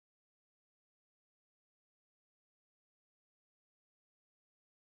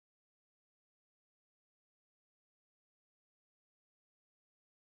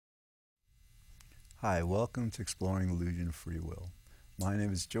Hi, welcome to Exploring Illusion of Free Will. My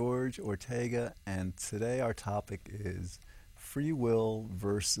name is George Ortega, and today our topic is free will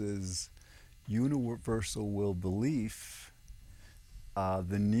versus universal will belief,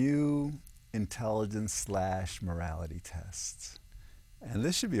 the new intelligence slash morality tests. And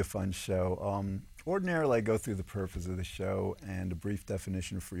this should be a fun show. Ordinarily, I go through the purpose of the show and a brief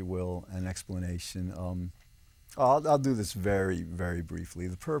definition of free will and explanation. I'll do this very, very briefly.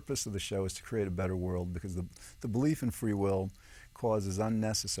 The purpose of the show is to create a better world because the belief in free will causes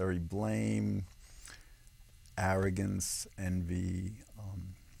unnecessary blame, arrogance, envy,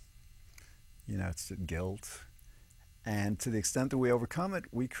 it's guilt. And to the extent that we overcome it,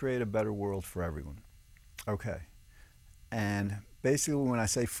 we create a better world for everyone. Okay. And basically, when I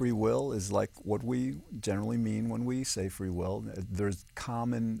say free will, is like what we generally mean when we say free will. There's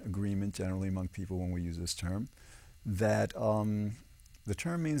common agreement generally among people when we use this term that the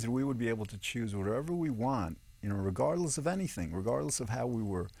term means that we would be able to choose whatever we want, regardless of anything, regardless of how we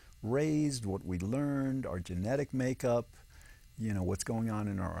were raised, what we learned, our genetic makeup, what's going on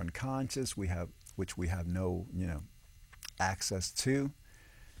in our unconscious, which we have no, access to.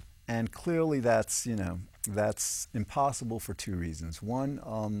 And clearly that's impossible for two reasons.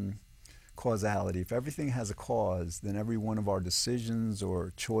 One, causality. If everything has a cause, then every one of our decisions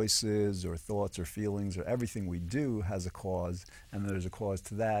or choices or thoughts or feelings or everything we do has a cause, and there's a cause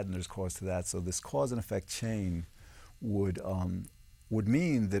to that, and there's a cause to that. So this cause and effect chain would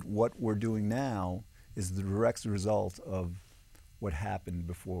mean that what we're doing now is the direct result of what happened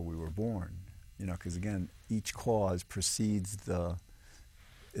before we were born. Because again, each cause precedes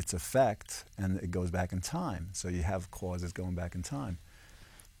its effect, and it goes back in time. So you have causes going back in time.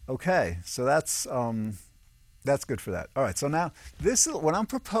 Okay, so that's good for that. All right, so now what I'm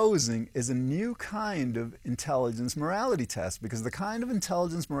proposing is a new kind of intelligence morality test, because the kind of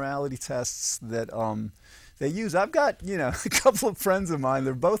intelligence morality tests that they use, I've got a couple of friends of mine.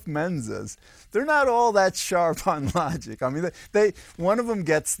 They're both Menzas. They're not all that sharp on logic. I mean, they one of them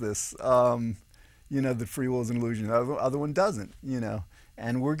gets this, that free will is an illusion. The other one doesn't.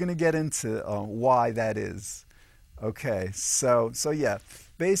 And we're going to get into why that is. Okay, so yeah,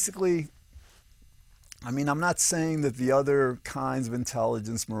 basically, I'm not saying that the other kinds of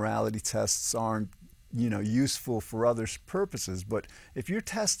intelligence morality tests aren't, useful for other purposes, but if you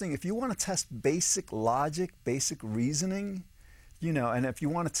want to test basic logic, basic reasoning, and if you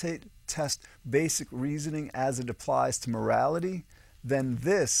want to test basic reasoning as it applies to morality, then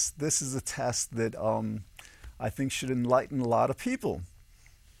this is a test that I think should enlighten a lot of people.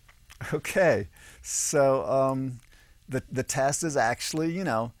 Okay, so the test is actually,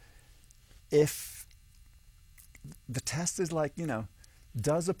 if the test is like,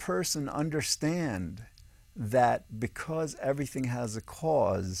 does a person understand that because everything has a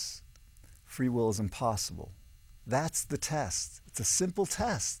cause, free will is impossible? That's the test. It's a simple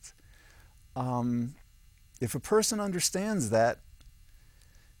test. If a person understands that,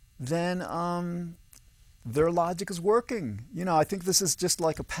 then their logic is working. I think this is just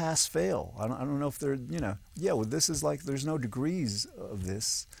like a pass-fail. I don't know if they're, this is like there's no degrees of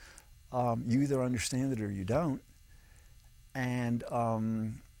this. You either understand it or you don't. And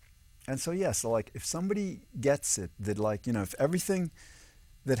so like if somebody gets it, that like, if everything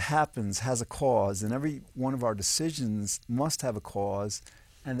that happens has a cause, and every one of our decisions must have a cause,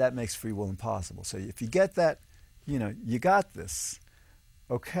 and that makes free will impossible. So if you get that, you got this.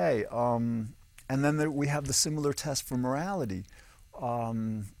 Okay. And then we have the similar test for morality.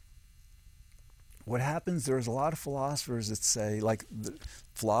 What happens, there's a lot of philosophers that say, like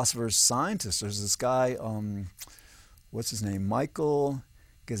philosophers, scientists, there's this guy, what's his name, Michael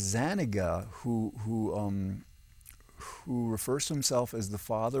Gazzaniga, who refers to himself as the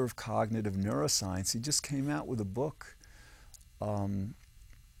father of cognitive neuroscience. He just came out with a book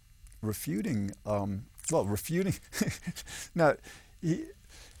refuting, no,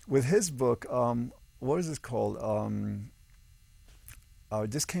 with his book, what is it called? It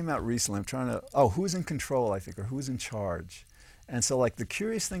just came out recently. Who's in Control, I think, or Who's in Charge. And so, like, the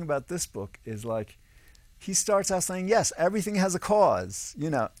curious thing about this book is, like, he starts out saying, yes, everything has a cause.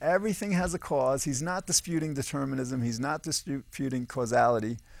 Everything has a cause. He's not disputing determinism. He's not disputing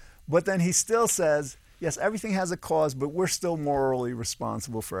causality. But then he still says, yes, everything has a cause, but we're still morally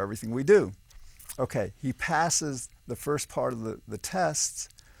responsible for everything we do. Okay, he passes the first part of the test,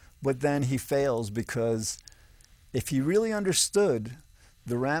 but then he fails, because if he really understood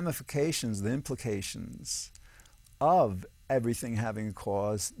the ramifications, the implications of everything having a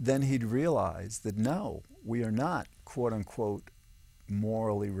cause, then he'd realize that no, we are not, quote unquote,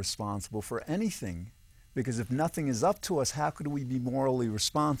 morally responsible for anything. Because if nothing is up to us, how could we be morally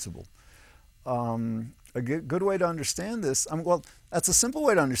responsible? a good way to understand this, well, that's a simple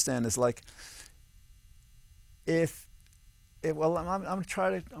way to understand this. Like, if, well, I'm going to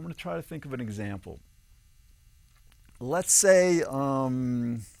try to think of an example. Let's say,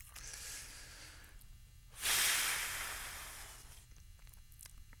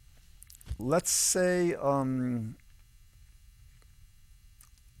 let's say, oh,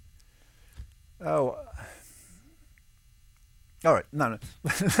 all right, no, no.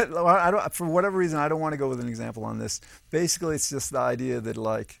 I don't, for whatever reason, I don't want to go with an example on this. Basically, it's just the idea that,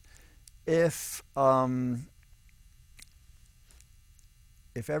 like, if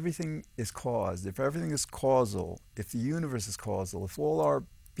if everything is caused, if everything is causal, if the universe is causal, if all our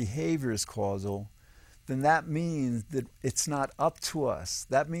behavior is causal, then that means that it's not up to us.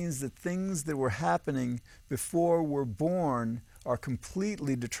 That means that things that were happening before we're born are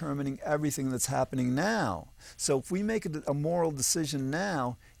completely determining everything that's happening now. So if we make a moral decision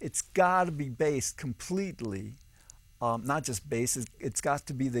now, it's got to be based completely, not just based, it's got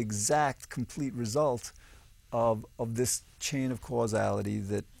to be the exact, complete result of this chain of causality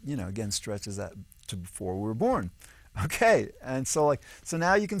that, again, stretches that to before we were born. Okay, and so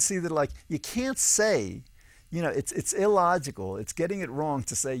now you can see that, like, you can't say, it's illogical, it's getting it wrong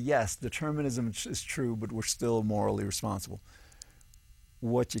to say, yes, determinism is true, but we're still morally responsible.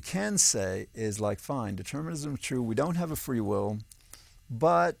 What you can say is, like, fine, determinism is true, we don't have a free will,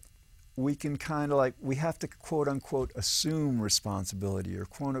 but we can kind of, like, we have to quote unquote assume responsibility, or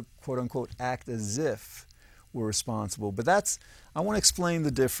quote unquote act as if we're responsible. But I want to explain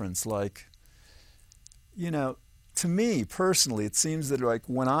the difference. Like, to me personally, it seems that, like,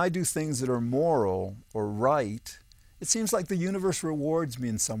 when I do things that are moral or right, it seems like the universe rewards me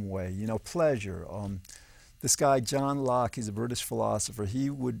in some way, pleasure. This guy, John Locke, he's a British philosopher, he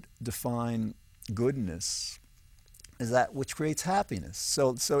would define goodness as that which creates happiness.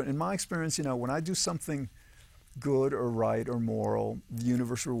 So in my experience, when I do something good or right or moral, the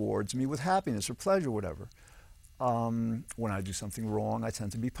universe rewards me with happiness or pleasure, whatever. When I do something wrong, I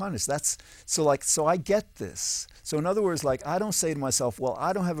tend to be punished. So I get this. So in other words, like, I don't say to myself, well,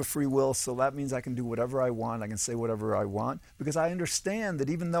 I don't have a free will, so that means I can do whatever I want, I can say whatever I want, because I understand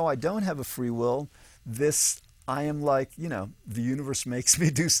that even though I don't have a free will, I am like, the universe makes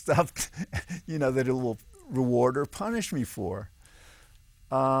me do stuff, that it will reward or punish me for.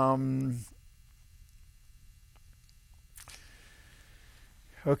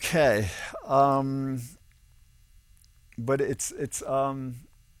 Okay. But it's all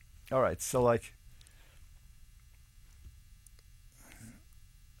right. So, like,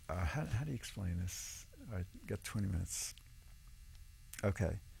 how do you explain this? All right, got 20 minutes.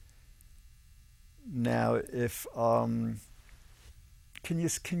 Okay. Now, if can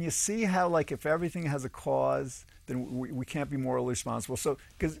you see how, like, if everything has a cause, then we can't be morally responsible. So,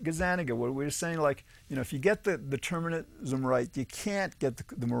 Gazaniga, what we were saying, like, if you get the determinism right, you can't get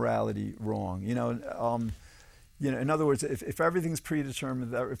the morality wrong. In other words, if everything's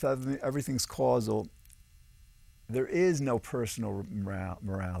predetermined, if everything's causal, there is no personal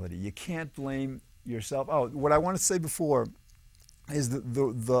morality. You can't blame yourself. Oh, what I wanted to say before is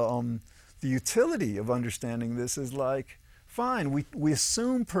the utility of understanding this is, like, fine, we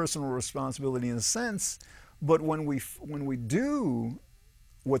assume personal responsibility in a sense, but when we do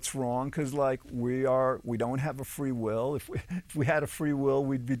what's wrong, because, like, we don't have a free will. If we had a free will,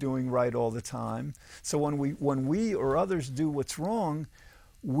 we'd be doing right all the time. So when we or others do what's wrong,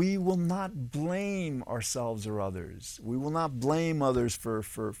 we will not blame ourselves or others. We will not blame others for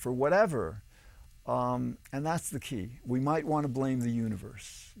whatever. And that's the key. We might want to blame the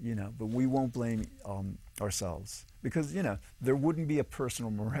universe, but we won't blame ourselves, because, there wouldn't be a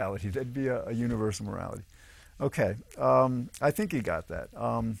personal morality. There'd be a universal morality. Okay, I think you got that.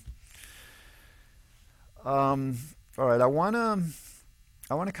 All right, I want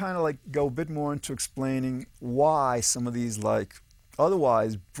to kind of, like, go a bit more into explaining why some of these, like,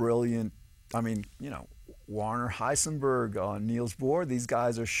 otherwise brilliant, Warner, Heisenberg, Niels Bohr, these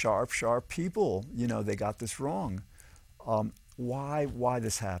guys are sharp people. They got this wrong. Why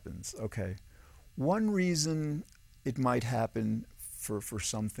this happens? Okay, one reason it might happen for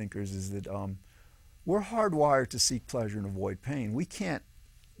some thinkers is that we're hardwired to seek pleasure and avoid pain. We can't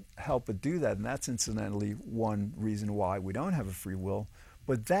help but do that, and that's incidentally one reason why we don't have a free will.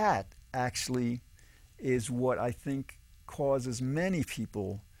 But that actually is what I think causes many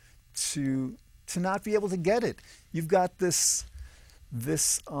people to not be able to get it. You've got this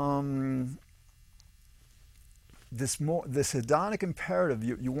hedonic imperative.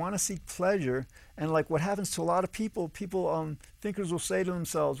 You want to seek pleasure, and, like, what happens to a lot of people, thinkers will say to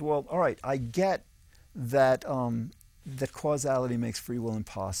themselves, well, all right, I get that that causality makes free will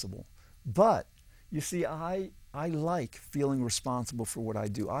impossible, But you see, I like feeling responsible for what I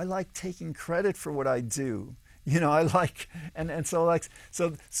do. I like taking credit for what I do. I like, and so like,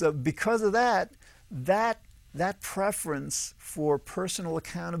 so because of that, that that preference for personal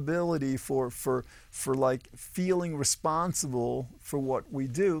accountability, for like feeling responsible for what we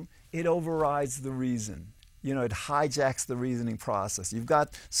do, it overrides the reason. It hijacks the reasoning process. You've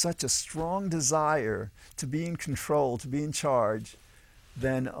got such a strong desire to be in control, to be in charge,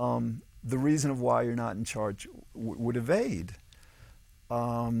 then the reason of why you're not in charge would evade.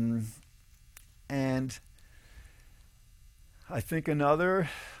 Um, and I think another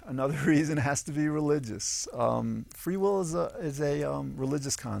reason has to be religious. Free will is a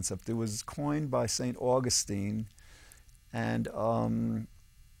religious concept. It was coined by Saint Augustine, and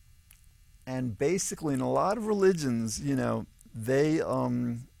and basically in a lot of religions, they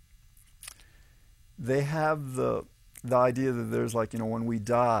they have the idea that there's like, when we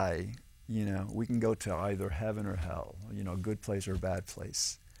die, we can go to either heaven or hell, a good place or a bad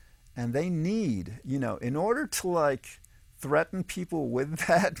place. And they need, in order to like threaten people with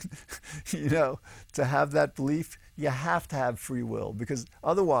that, to have that belief, you have to have free will, because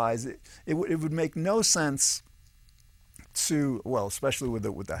otherwise it would make no sense to, well, especially with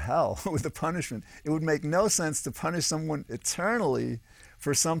the hell, with the punishment, it would make no sense to punish someone eternally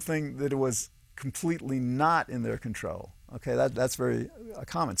for something that was completely not in their control. Okay, that's very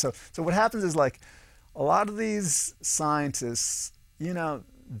common. So what happens is, like, a lot of these scientists,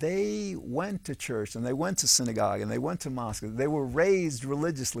 they went to church and they went to synagogue and they went to mosque. They were raised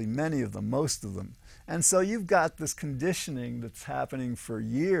religiously, many of them, most of them. And so you've got this conditioning that's happening for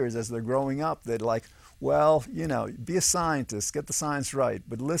years as they're growing up that, like, well, be a scientist, get the science right,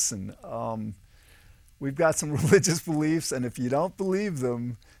 but listen, we've got some religious beliefs, and if you don't believe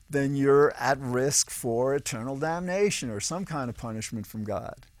them, then you're at risk for eternal damnation or some kind of punishment from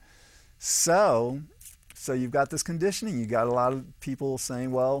God. So you've got this conditioning. You got a lot of people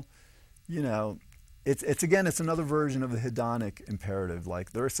saying, well, it's another version of the hedonic imperative.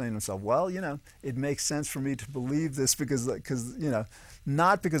 Like, they're saying to themselves, well, it makes sense for me to believe this because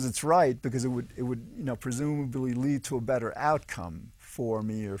not because it's right, because it would presumably lead to a better outcome for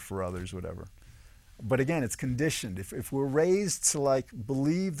me or for others, whatever. But again, it's conditioned. If we're raised to like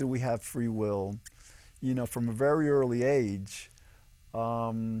believe that we have free will, from a very early age,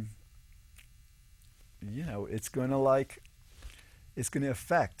 it's going to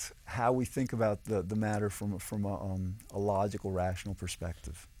affect how we think about the matter from a logical, rational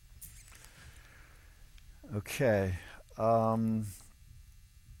perspective. Okay. And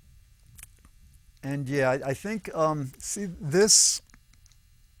yeah, I think, see,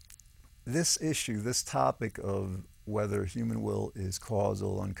 this issue, this topic of whether human will is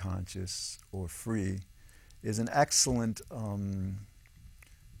causal, unconscious, or free, is an excellent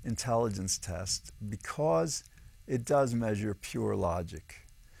intelligence test, because it does measure pure logic.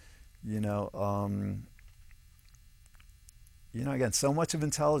 Again, so much of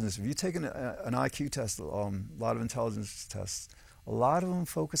intelligence. If you take an IQ test, a lot of intelligence tests, a lot of them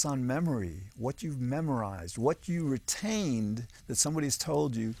focus on memory, what you've memorized, what you retained that somebody's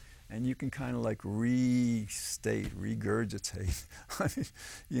told you, and you can kind of like restate, regurgitate.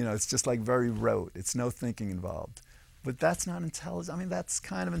 It's just like very rote. It's no thinking involved. But that's not intelligence. I mean, that's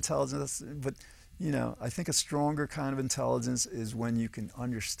kind of intelligence. But, I think a stronger kind of intelligence is when you can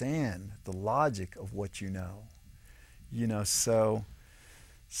understand the logic of what you know. So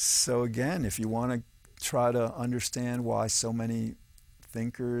again, if you want to try to understand why so many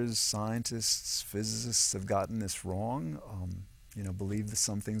thinkers, scientists, physicists have gotten this wrong, believe that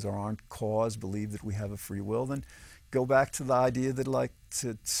some things aren't cause, believe that we have a free will, then go back to the idea that, like,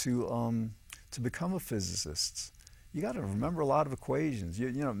 to become a physicist, you got to remember a lot of equations.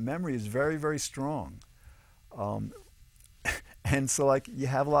 Memory is very, very strong, and so, like, you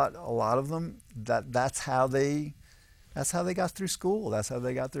have a lot of them. That's how they got through school. That's how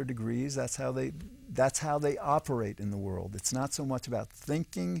they got their degrees. That's how they operate in the world. It's not so much about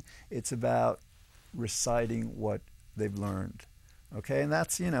thinking; it's about reciting what they've learned. Okay, and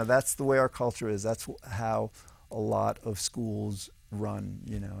that's the way our culture is. That's how a lot of schools run.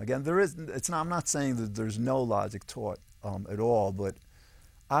 Again, I'm not saying that there's no logic taught at all, but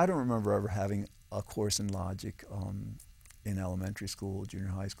I don't remember ever having a course in logic in elementary school, junior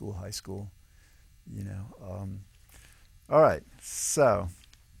high school, high school. All right, so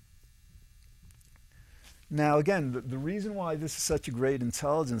now again, the reason why this is such a great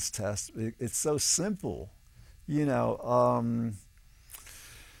intelligence test, it's so simple.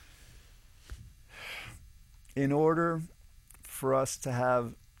 In order for us to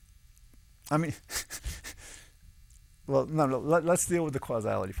have, I mean, well, no, no. Let's deal with the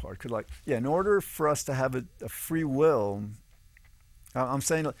causality part. Because, like, yeah, in order for us to have a free will, I'm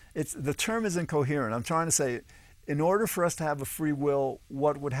saying it's the term is incoherent. I'm trying to say, in order for us to have a free will,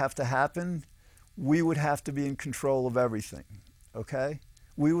 what would have to happen? We would have to be in control of everything. Okay?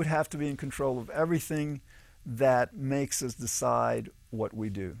 We would have to be in control of everything that makes us decide what we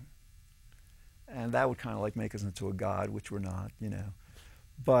do. And that would kind of like make us into a god, which we're not, you know.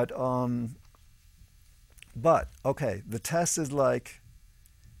 But okay, the test is like,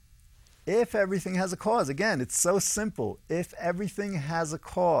 if everything has a cause, again, it's so simple. If everything has a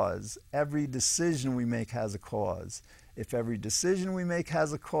cause, every decision we make has a cause. If every decision we make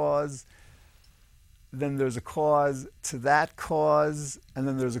has a cause, then there's a cause to that cause, and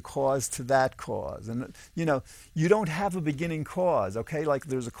then there's a cause to that cause. And, you know, you don't have a beginning cause, okay? Like,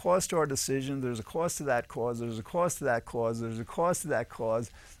 there's a cause to our decision, there's a cause to that cause, there's a cause to that cause, there's a cause to that cause,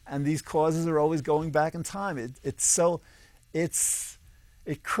 and these causes are always going back in time.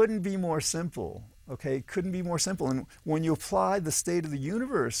 It couldn't be more simple, okay? It couldn't be more simple. And when you apply the state of the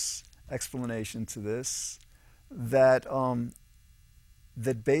universe explanation to this, that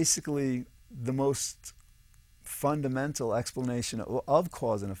basically the most fundamental explanation of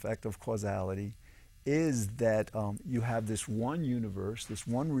cause and effect, of causality, is that you have this one universe, this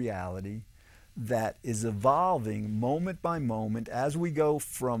one reality that is evolving moment by moment as we go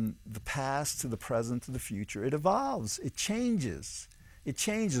from the past to the present to the future. It evolves, it changes,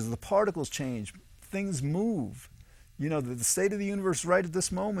 the particles change, things move. You know, the state of the universe right at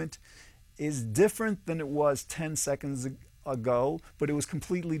this moment is different than it was 10 seconds ago, but it was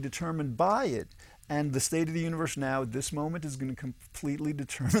completely determined by it. And the state of the universe now at this moment is going to completely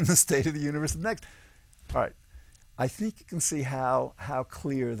determine the state of the universe next. All right. I think you can see how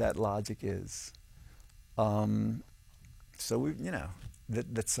clear that logic is. So we, you know,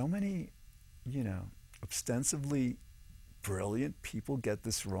 that so many, you know, ostensibly brilliant people get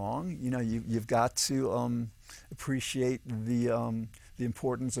this wrong. You know, you've got to appreciate the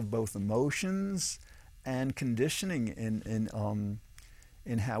importance of both emotions and conditioning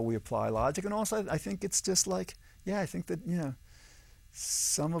in how we apply logic. And also, I think it's just like, yeah, I think that, you know,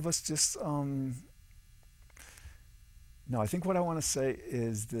 some of us just no, I think what I want to say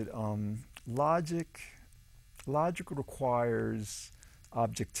is that logic requires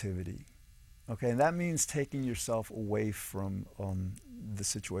objectivity. Okay, and that means taking yourself away from the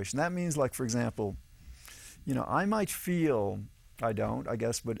situation. That means, like, for example, you know, I might feel, I don't, I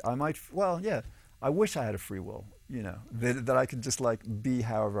guess, but I might, well, yeah, I wish I had a free will, you know, that I could just, like, be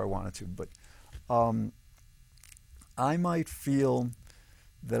however I wanted to. But I might feel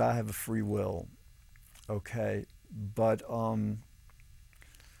that I have a free will, okay, but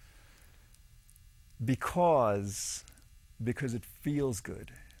because it feels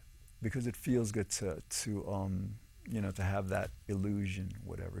good. Because it feels good to you know, to have that illusion,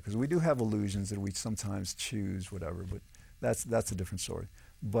 whatever. Because we do have illusions that we sometimes choose, whatever. But that's a different story.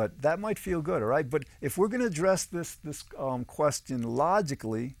 But that might feel good, all right. But if we're going to address this question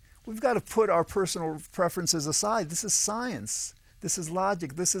logically, we've got to put our personal preferences aside. This is science. This is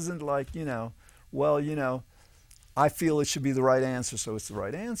logic. This isn't like, you know, well, you know, I feel it should be the right answer, so it's the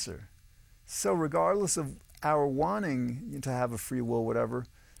right answer. So regardless of our wanting to have a free will, whatever,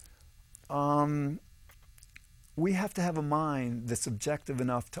 we have to have a mind that's objective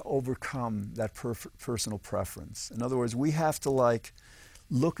enough to overcome that personal preference. In other words, we have to, like,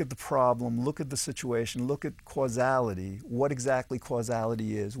 look at the problem, look at the situation, look at causality, what exactly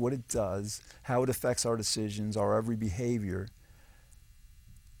causality is, what it does, how it affects our decisions, our every behavior,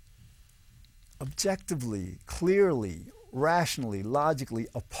 objectively, clearly, rationally, logically,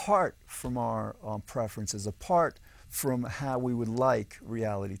 apart from our preferences, apart from how we would like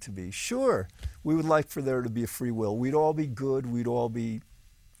reality to be. Sure, we would like for there to be a free will. We'd all be good. We'd all be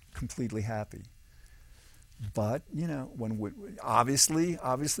completely happy. But, you know, when we, obviously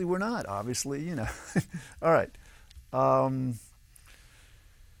we're not. Obviously, you know. All right.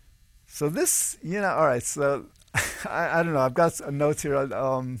 So this, you know, all right. So I don't know. I've got notes here.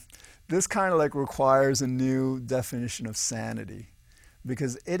 This kind of like requires a new definition of sanity,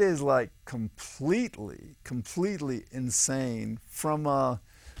 because it is like completely insane from a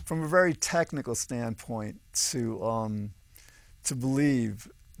very technical standpoint to believe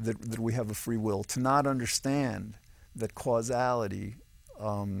that we have a free will, to not understand that causality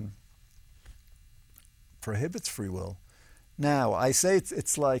prohibits free will. Now, I say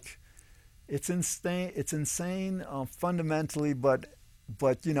it's like, it's insane fundamentally, but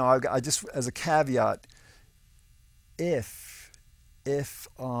you know, I just, as a caveat, if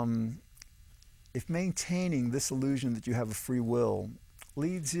maintaining this illusion that you have a free will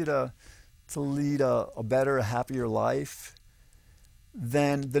leads you to to lead a better, a happier life,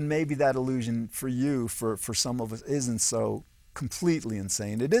 then maybe that illusion for you, for some of us, isn't so completely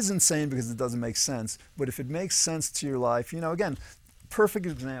insane. It is insane because it doesn't make sense, but if it makes sense to your life, again, perfect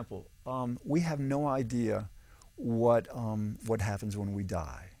example. We have no idea what happens when we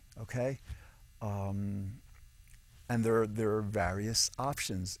die. Okay, and there are various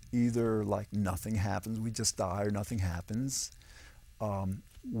options. Either like nothing happens, we just die, or nothing happens.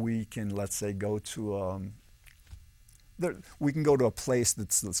 We can, let's say, go to we can go to a place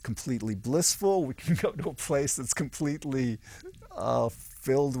that's completely blissful. We can go to a place that's completely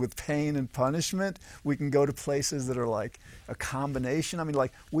filled with pain and punishment. We can go to places that are like a combination. I mean,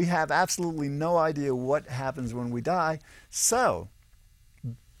 like, we have absolutely no idea what happens when we die. So,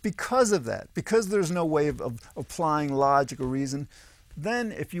 because of that, because there's no way of applying logic or reason,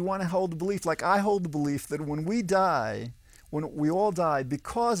 then if you want to hold the belief, like I hold the belief that when we die, when we all die,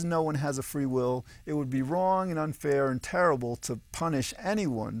 because no one has a free will, it would be wrong and unfair and terrible to punish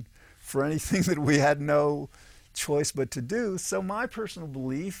anyone for anything that we had no choice but to do. So my personal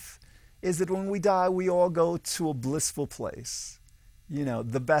belief is that when we die, we all go to a blissful place,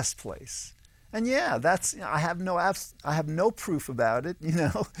 the best place. And yeah, I have no proof about it,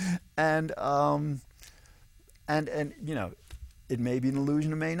 and it may be an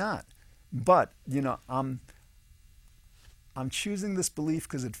illusion, it may not, but I'm choosing this belief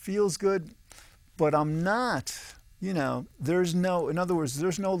because it feels good, but I'm not, in other words,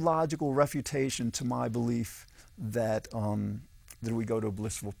 there's no logical refutation to my belief that we go to a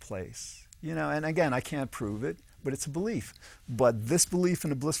blissful place. And again, I can't prove it, but it's a belief. But this belief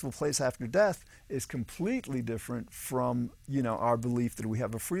in a blissful place after death is completely different from, our belief that we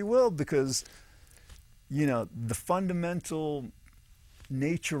have a free will, because, the fundamental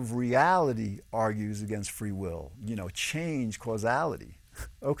nature of reality argues against free will. Change, causality.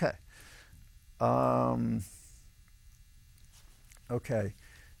 Okay. Okay.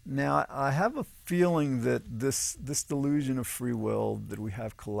 Now, I have a feeling that this delusion of free will that we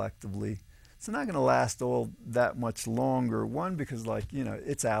have collectively, it's not going to last all that much longer. One, because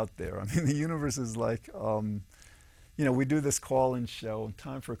it's out there. I mean, the universe is like, we do this call-in show,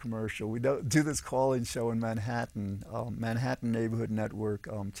 time for a commercial. We do this call-in show in Manhattan, Manhattan Neighborhood Network,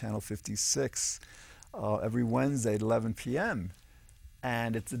 Channel 56, every Wednesday at 11 p.m.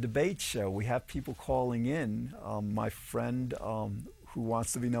 And it's a debate show. We have people calling in. My friend, who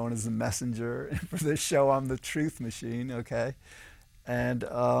wants to be known as the messenger, for this show, I'm the truth machine, okay? And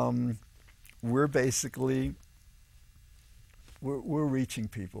we're basically, we're reaching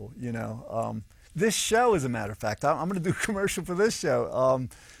people, This show, as a matter of fact, I'm going to do a commercial for this show.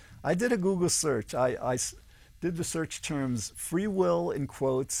 I did a Google search. I did the search terms free will, in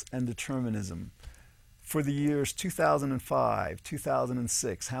quotes, and determinism for the years 2005,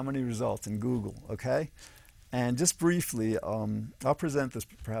 2006. How many results in Google, okay? And just briefly, I'll present this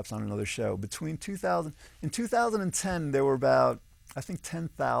perhaps on another show. In 2010, there were about, I think,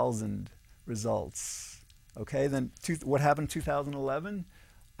 10,000 results, okay? Then what happened in 2011?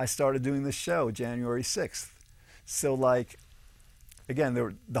 I started doing this show January 6th. So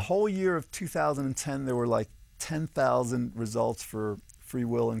again, the whole year of 2010, there were like 10,000 results for free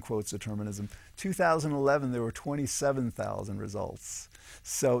will, in quotes, determinism. 2011, there were 27,000 results.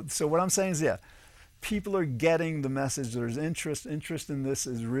 So what I'm saying is, yeah, people are getting the message. There's interest. Interest in this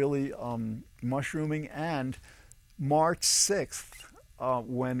is really mushrooming. And March 6th,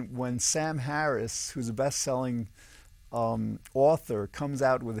 when Sam Harris, who's a best-selling author, comes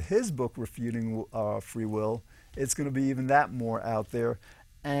out with his book refuting free will, it's going to be even that more out there.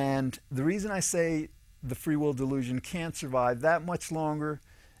 And the reason I say the free will delusion can't survive that much longer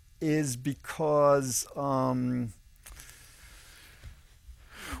is because,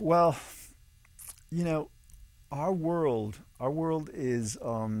 well, our world is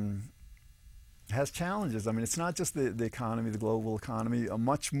has challenges. I mean, it's not just the economy, the global economy.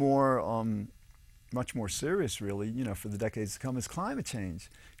 Much more serious, really, for the decades to come, is climate change.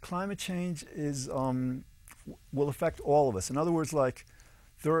 Climate change will affect all of us. In other words,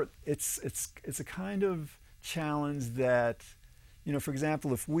 it's a kind of challenge that, for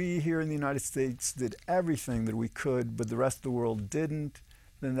example, if we here in the United States did everything that we could, but the rest of the world didn't,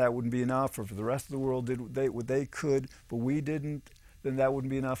 then that wouldn't be enough. Or if the rest of the world did what they could, but we didn't, then that wouldn't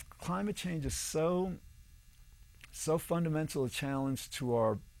be enough. Climate change is so fundamental a challenge to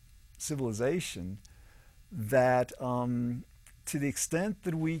our civilization that to the extent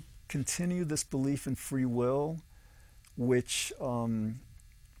that we continue this belief in free will, which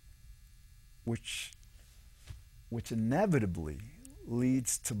inevitably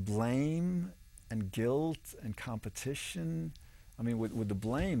leads to blame and guilt and competition. I mean, with the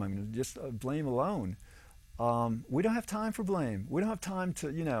blame, I mean, just blame alone. We don't have time for blame. We don't have time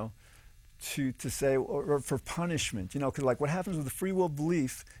to, to say, or for punishment, because like what happens with the free will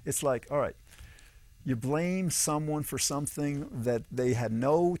belief, it's like, all right, you blame someone for something that they had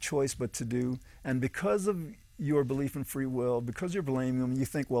no choice but to do, and because of your belief in free will, because you're blaming them, you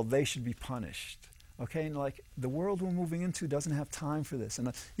think, well, they should be punished. Okay, and like the world we're moving into doesn't have time for this,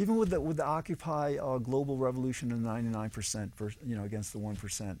 and even with the Occupy global revolution and 99% against the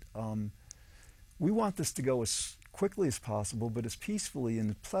 1%, we want this to go as quickly as possible, but as peacefully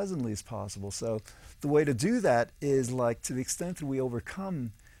and pleasantly as possible. So the way to do that is, like, to the extent that we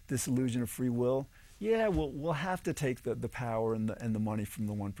overcome this illusion of free will, yeah, we'll have to take the power and the money from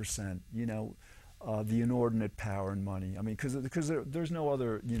the 1%. The inordinate power and money. I mean, because there's no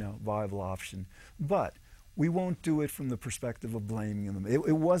other viable option. But we won't do it from the perspective of blaming them.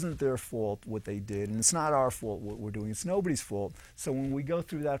 It wasn't their fault what they did, and it's not our fault what we're doing. It's nobody's fault. So when we go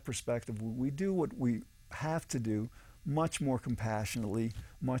through that perspective, we do what we have to do much more compassionately,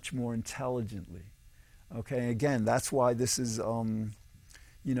 much more intelligently. Okay, again, that's why this is,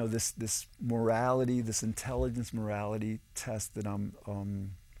 this morality, this intelligence morality test that I'm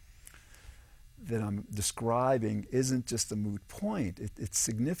describing isn't just a moot point. It's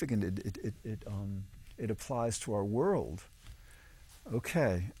significant. It applies to our world.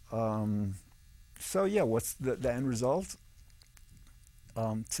 Okay. So yeah, what's the end result?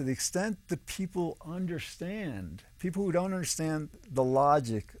 To the extent that people who don't understand the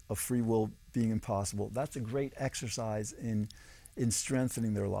logic of free will being impossible, that's a great exercise in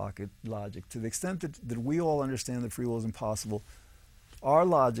strengthening their logic. To the extent that we all understand that free will is impossible, our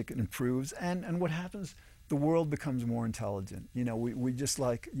logic improves, and what happens? The world becomes more intelligent. We just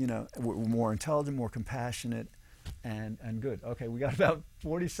we're more intelligent, more compassionate, and good. Okay, we got about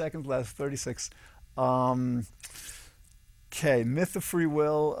 40 seconds left, 36. Okay, Myth of Free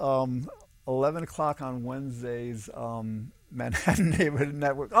Will, 11 o'clock on Wednesdays, Manhattan Neighborhood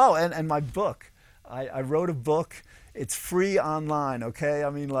Network. Oh, and my book. I wrote a book. It's free online, okay? I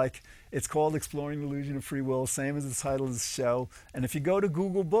mean, like, it's called Exploring the Illusion of Free Will, same as the title of the show. And if you go to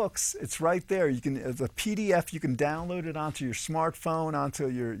Google Books, it's right there. It's a PDF. You can download it onto your smartphone, onto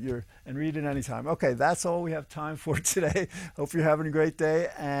your and read it anytime. Okay, that's all we have time for today. Hope you're having a great day,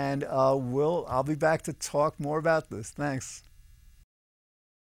 and I'll be back to talk more about this. Thanks.